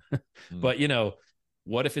did, Mm. but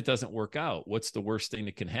what if it doesn't work out? What's the worst thing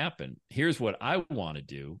that can happen? Here's what I want to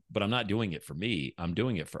do, but I'm not doing it for me. I'm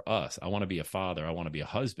doing it for us. I want to be a father. I want to be a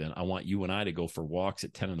husband. I want you and I to go for walks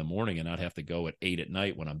at 10 in the morning and not have to go at 8 at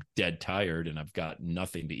night when I'm dead tired and I've got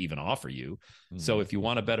nothing to even offer you. So if you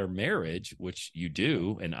want a better marriage, which you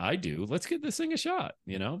do, and I do, let's give this thing a shot.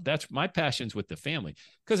 That's my passions with the family.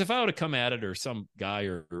 Because if I would have come at it, or some guy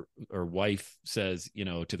or wife says,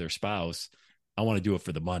 to their spouse, I want to do it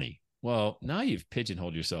for the money. Well, now you've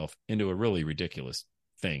pigeonholed yourself into a really ridiculous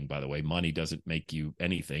thing. By the way, money doesn't make you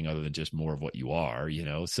anything other than just more of what you are,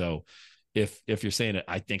 So if you're saying that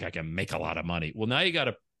I think I can make a lot of money, well, now you got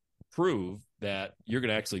to prove that you're going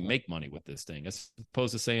to actually make money with this thing, as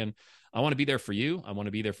opposed to saying, I want to be there for you. I want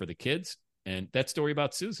to be there for the kids. And that story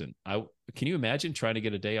about Susan, can you imagine trying to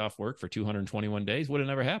get a day off work for 221 days? Would have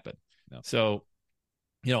never happened. No. So,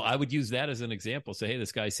 I would use that as an example. Say, hey,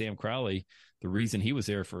 this guy, Sam Crowley, the reason he was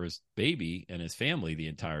there for his baby and his family the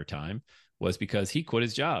entire time was because he quit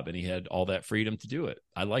his job and he had all that freedom to do it.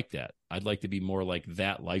 I like that. I'd like to be more like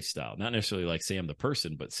that lifestyle, not necessarily like Sam the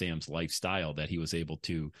person, but Sam's lifestyle, that he was able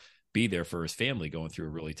to be there for his family going through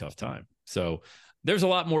a really tough time. So there's a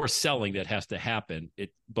lot more selling that has to happen.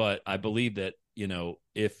 But I believe that,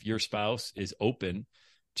 if your spouse is open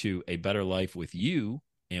to a better life with you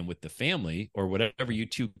and with the family, or whatever you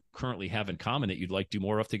two currently have in common that you'd like to do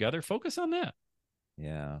more of together, focus on that.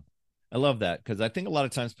 Yeah. I love that, because I think a lot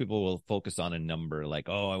of times people will focus on a number, like,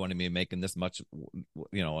 oh, I want to be making this much,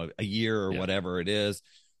 a year or whatever it is.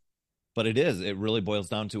 But it really boils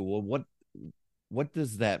down to, well, what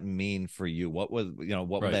does that mean for you? What would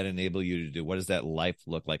that enable you to do? What does that life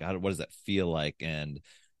look like? What does that feel like? And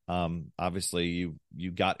obviously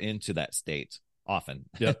you got into that state often.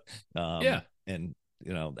 Yep. And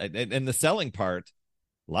and the selling part,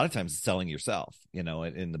 a lot of times selling yourself, in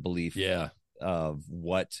the belief of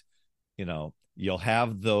what, you'll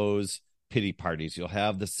have those pity parties, you'll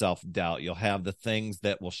have the self-doubt, you'll have the things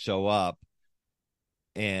that will show up,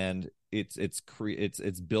 and it's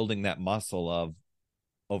building that muscle of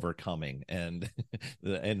overcoming and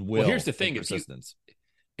will. Well, here's the thing, persistence.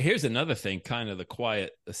 Here's another thing, kind of the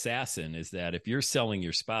quiet assassin, is that if you're selling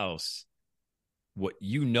your spouse, what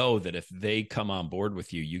you know that if they come on board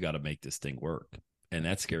with you, you got to make this thing work. And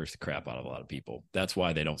that scares the crap out of a lot of people. That's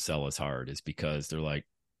why they don't sell as hard, is because they're like,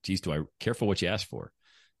 geez, do I careful what you ask for?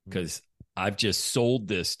 Because I've just sold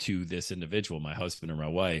this to this individual, my husband or my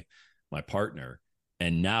wife, my partner,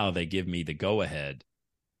 and now they give me the go ahead.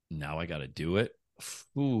 Now I got to do it.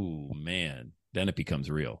 Ooh, man. Then it becomes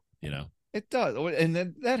real, It does. And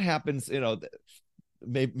then that happens,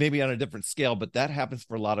 maybe on a different scale, but that happens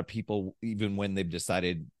for a lot of people, even when they've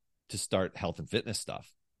decided to start health and fitness stuff.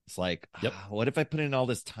 It's like, yep. What if I put in all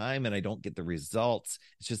this time and I don't get the results?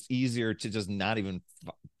 It's just easier to just not even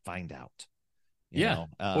find out. You know?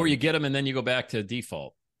 Or you get them and then you go back to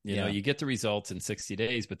default. You get the results in 60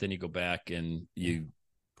 days, but then you go back and you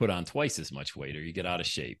put on twice as much weight, or you get out of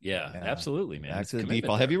shape. Yeah. Absolutely, man. Back to the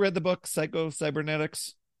default. Have you read the book Psycho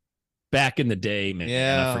Cybernetics? Back in the day, man.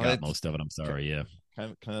 Yeah, I forgot most of it. I'm sorry. Yeah.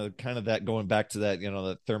 Kind of that, going back to that,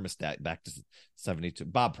 the thermostat back to 72.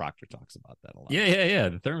 Bob Proctor talks about that a lot. Yeah.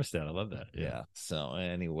 The thermostat. I love that. Yeah. So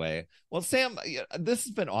anyway, well, Sam, this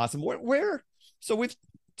has been awesome. So we've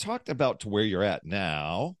talked about to where you're at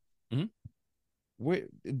now. Mm-hmm. Where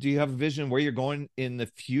do you have a vision where you're going in the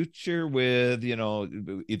future with, either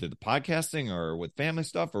the podcasting or with family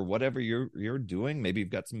stuff or whatever you're doing? Maybe you've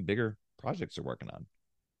got some bigger projects you're working on.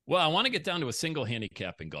 Well, I want to get down to a single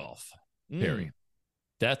handicap in golf, Perry.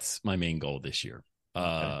 That's my main goal this year.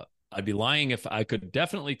 Okay. I'd be lying if I could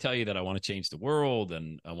definitely tell you that I want to change the world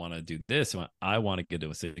and I want to do this. I want to get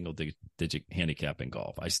to a single digit handicap in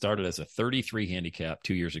golf. I started as a 33 handicap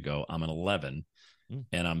 2 years ago. I'm an 11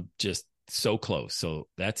 and I'm just so close. So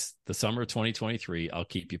that's the summer of 2023. I'll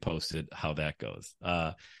keep you posted how that goes.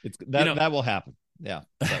 That will happen. Yeah.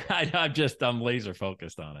 I'm laser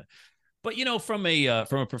focused on it. But from a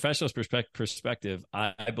professional perspective,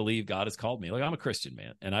 I believe God has called me. Like, I'm a Christian,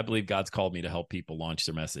 man, and I believe God's called me to help people launch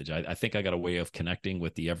their message. I think I got a way of connecting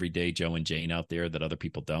with the everyday Joe and Jane out there that other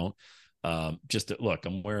people don't. Look,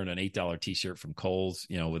 I'm wearing an $8 T-shirt from Kohl's,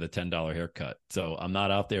 with a $10 haircut. So I'm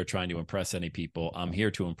not out there trying to impress any people. I'm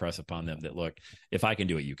here to impress upon them that, look, if I can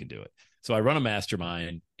do it, you can do it. So I run a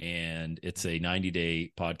mastermind, and it's a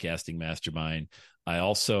 90-day podcasting mastermind. I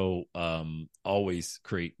also always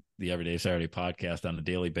create the Everyday Saturday podcast on a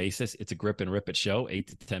daily basis. It's a grip and rip it show, 8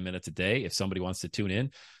 to 10 minutes a day. If somebody wants to tune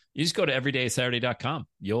in, you just go to everydaysaturday.com.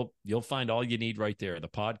 You'll find all you need right there. The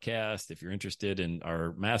podcast, if you're interested in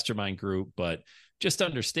our mastermind group, but just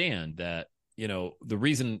understand that, the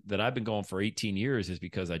reason that I've been going for 18 years is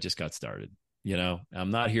because I just got started.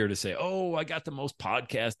 I'm not here to say, oh, I got the most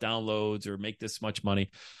podcast downloads or make this much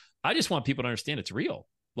money. I just want people to understand it's real.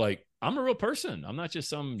 Like, I'm a real person. I'm not just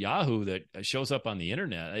some Yahoo that shows up on the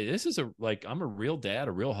internet. I'm a real dad,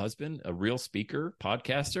 a real husband, a real speaker,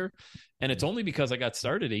 podcaster. And it's only because I got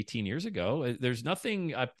started 18 years ago. There's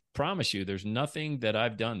nothing, I promise you, there's nothing that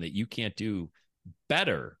I've done that you can't do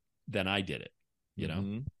better than I did it,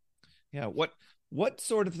 Mm-hmm. Yeah. What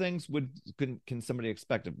sort of things can somebody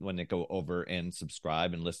expect when they go over and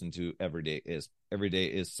subscribe and listen to Everyday is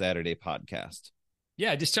Saturday podcast?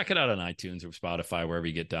 Yeah, just check it out on iTunes or Spotify, wherever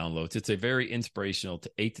you get downloads. It's a very inspirational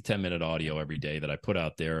 8 to 10 minute audio every day that I put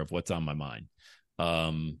out there of what's on my mind.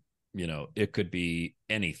 It could be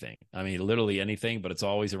anything. I mean, literally anything, but it's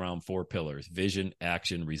always around 4 pillars: vision,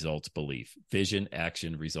 action, results, belief. Vision,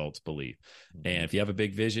 action, results, belief. Mm-hmm. And if you have a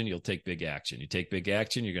big vision, you'll take big action. You take big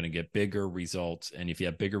action, you're going to get bigger results. And if you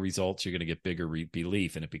have bigger results, you're going to get bigger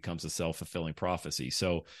belief, and it becomes a self-fulfilling prophecy.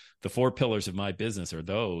 So the 4 pillars of my business are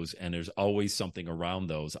those, and there's always something around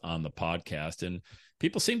those on the podcast. And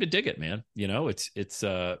people seem to dig it, man. It's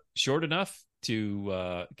short enough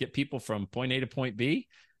to get people from point A to point B.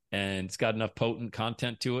 And it's got enough potent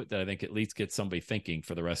content to it that I think at least gets somebody thinking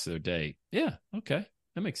for the rest of their day. Yeah. Okay.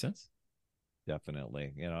 That makes sense.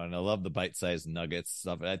 Definitely. And I love the bite-sized nuggets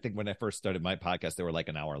stuff. I think when I first started my podcast, they were like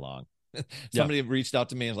an hour long. Somebody reached out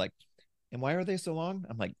to me and was like, and why are they so long?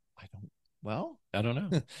 I'm like, I don't know.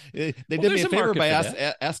 They did me a favor by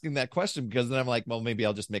asking that question, because then I'm like, well, maybe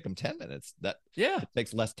I'll just make them 10 minutes. It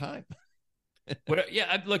takes less time.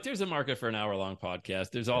 Look, there's a market for an hour-long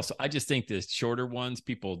podcast. There's also, I just think the shorter ones,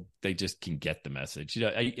 people, they just can get the message.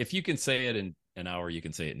 If you can say it in an hour, you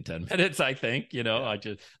can say it in 10 minutes, I think.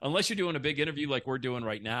 Unless you're doing a big interview like we're doing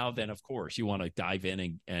right now, then of course you want to dive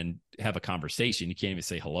in and have a conversation. You can't even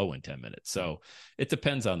say hello in 10 minutes. So it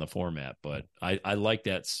depends on the format, but I like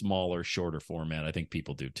that smaller, shorter format. I think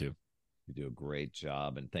people do too. You do a great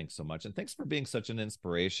job, and thanks so much. And thanks for being such an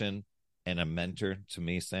inspiration and a mentor to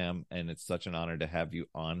me, Sam. And it's such an honor to have you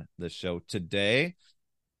on the show today.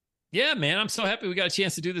 Yeah, man, I'm so happy we got a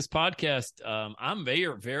chance to do this podcast. I'm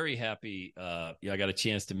very, very happy. I got a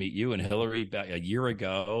chance to meet you and Hillary back a year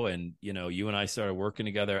ago, and you and I started working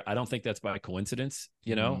together. I don't think that's by coincidence,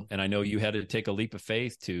 And I know you had to take a leap of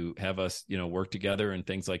faith to have us, work together and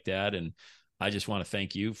things like that. And I just want to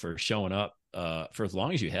thank you for showing up for as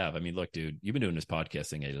long as you have. I mean, look, dude, you've been doing this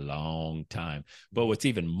podcasting a long time. But what's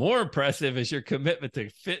even more impressive is your commitment to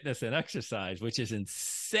fitness and exercise, which is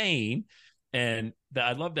insane. And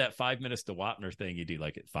I love that 5 minutes to Wapner thing you do,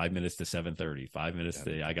 like 5 minutes to 7:30, 5 minutes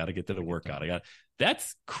to I got to get to the workout.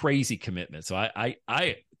 That's crazy commitment. So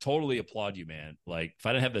I totally applaud you, man. Like if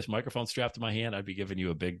I didn't have this microphone strapped to my hand, I'd be giving you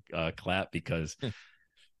a big clap because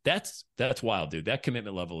that's wild, dude. That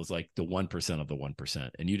commitment level is like the 1% of the 1%,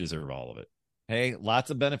 and you deserve all of it. Hey, lots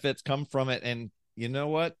of benefits come from it. And you know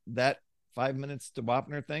what? That 5 minutes to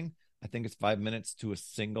Wapner thing, I think it's 5 minutes to a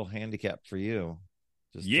single handicap for you.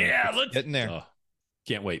 Let's get in there. Oh,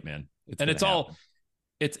 can't wait, man.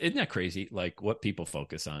 Isn't that crazy? Like what people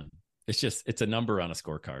focus on. It's a number on a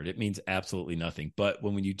scorecard. It means absolutely nothing. But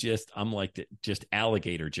when I'm like just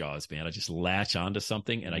alligator jaws, man. I just latch onto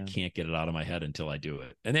something and I can't get it out of my head until I do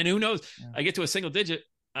it. And then who knows? Yeah. I get to a single digit.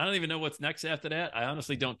 I don't even know what's next after that. I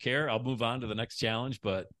honestly don't care. I'll move on to the next challenge.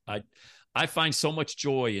 But I find so much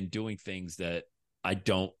joy in doing things that I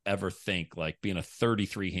don't ever think, like being a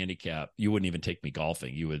 33 handicap, you wouldn't even take me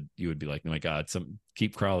golfing. You would be like, oh my God,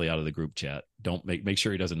 keep Crowley out of the group chat. Don't make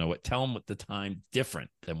sure he doesn't know it. Tell him what the time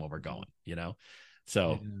different than when we're going,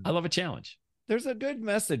 So I love a challenge. There's a good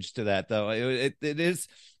message to that though. It is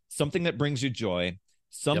something that brings you joy,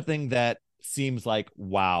 something that seems like,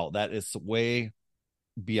 wow, that is way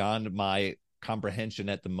beyond my comprehension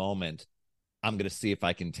at the moment. I'm going to see if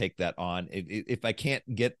I can take that on. If I can't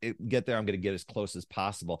get there, I'm going to get as close as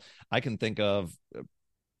possible. I can think of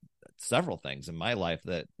several things in my life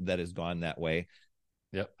that has gone that way.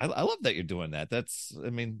 Yeah. I love that you're doing that.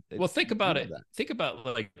 Well, think about it. Think about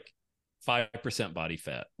like 5% body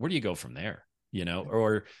fat. Where do you go from there?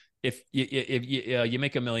 Or if you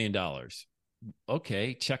make $1 million,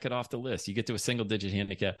 okay, check it off the list. You get to a single digit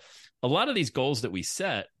handicap. A lot of these goals that we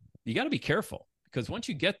set, you got to be careful because once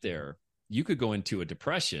you get there, you could go into a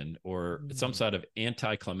depression or some sort of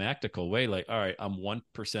anticlimactical way. Like, all right, I'm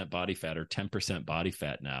 1% body fat or 10% body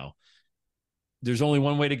fat now. There's only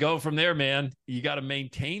one way to go from there, man. You got to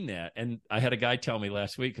maintain that. And I had a guy tell me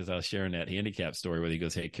last week, because I was sharing that handicap story where he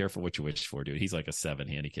goes, hey, careful what you wish for, dude. He's like a 7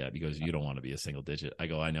 handicap. He goes, you don't want to be a single digit. I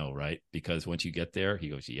go, I know, right? Because once you get there, he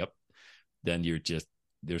goes, yep. Then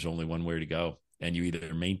there's only one way to go. And you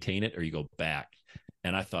either maintain it or you go back.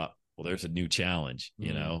 And I thought, well, there's a new challenge,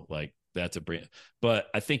 like, that's a brand. But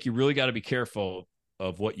I think you really got to be careful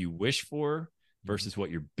of what you wish for versus what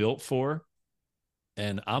you're built for.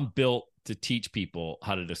 And I'm built to teach people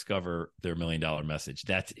how to discover their $1 million message.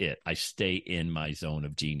 That's it. I stay in my zone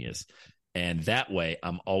of genius. And that way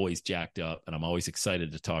I'm always jacked up and I'm always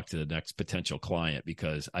excited to talk to the next potential client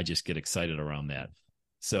because I just get excited around that.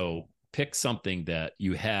 So pick something that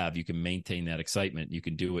you can maintain that excitement. You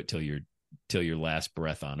can do it till your last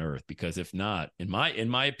breath on earth, because if not, in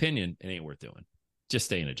my opinion, it ain't worth doing. Just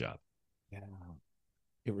stay in a job. Yeah.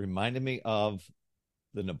 It reminded me of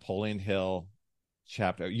the Napoleon Hill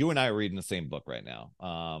chapter. You and I are reading the same book right now.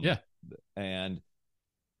 And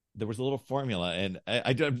there was a little formula, and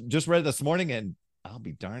I just read it this morning, and I'll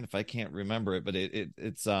be darned if I can't remember it, but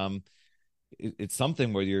it's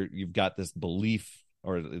something where you've got this belief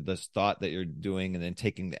or this thought that you're doing and then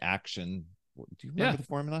taking the action. Do you remember the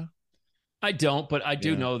formula? I don't, but I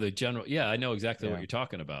do know the general. Yeah, I know exactly what you're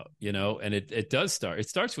talking about, and it does start. It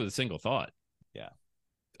starts with a single thought. Yeah.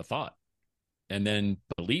 A thought. And then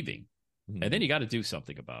believing. Mm-hmm. And then you got to do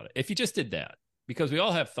something about it. If you just did that, because we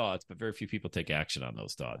all have thoughts, but very few people take action on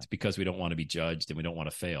those thoughts because we don't want to be judged and we don't want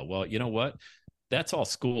to fail. Well, you know what? That's all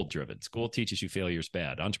school driven. School teaches you failure is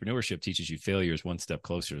bad. Entrepreneurship teaches you failure is one step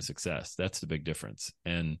closer to success. That's the big difference.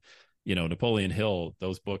 And Napoleon Hill,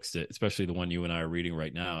 those books, especially the one you and I are reading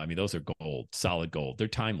right now, I mean, those are gold, solid gold. They're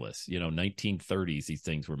timeless. 1930s, these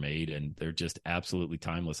things were made, and they're just absolutely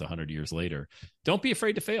timeless 100 years later. Don't be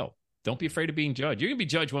afraid to fail. Don't be afraid of being judged. You're going to be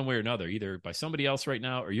judged one way or another, either by somebody else right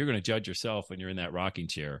now, or you're going to judge yourself when you're in that rocking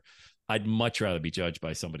chair. I'd much rather be judged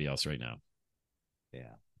by somebody else right now.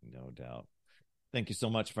 Yeah, no doubt. Thank you so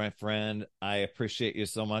much, my friend. I appreciate you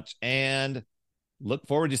so much, and look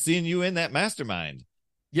forward to seeing you in that mastermind.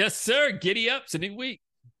 Yes, sir. Giddy up. It's a new week.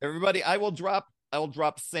 Everybody, I will drop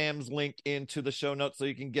Sam's link into the show notes so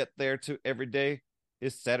you can get there to Every Day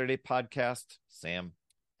is Saturday podcast. Sam,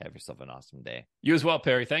 have yourself an awesome day. You as well,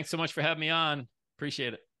 Perry. Thanks so much for having me on.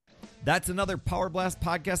 Appreciate it. That's another Power Blast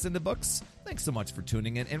podcast in the books. Thanks so much for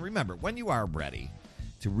tuning in. And remember, when you are ready,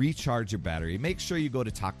 to recharge your battery, make sure you go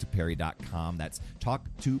to talktoperry.com. That's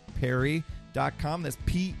talktoperry.com. That's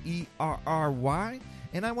Perry.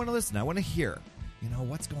 And I want to listen. I want to hear,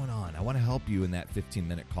 what's going on. I want to help you in that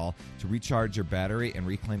 15-minute call to recharge your battery and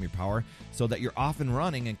reclaim your power so that you're off and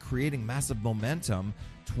running and creating massive momentum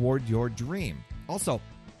toward your dream. Also,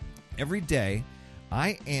 every day,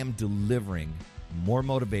 I am delivering more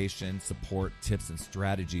motivation, support, tips, and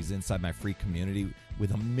strategies inside my free community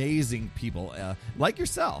with amazing people like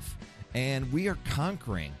yourself. And we are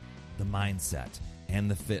conquering the mindset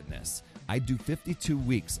and the fitness. I do 52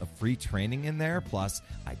 weeks of free training in there. Plus,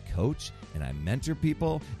 I coach and I mentor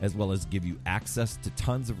people, as well as give you access to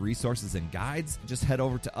tons of resources and guides. Just head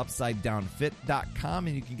over to UpsideDownFit.com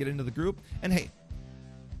and you can get into the group. And hey,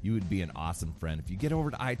 you would be an awesome friend if you get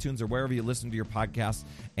over to iTunes or wherever you listen to your podcast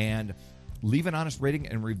and leave an honest rating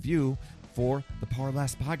and review for the Power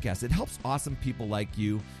Blast podcast. It helps awesome people like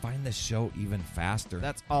you find this show even faster.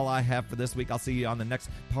 That's all I have for this week. I'll see you on the next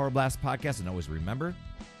Power Blast podcast. And always remember,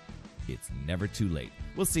 it's never too late.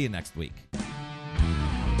 We'll see you next week.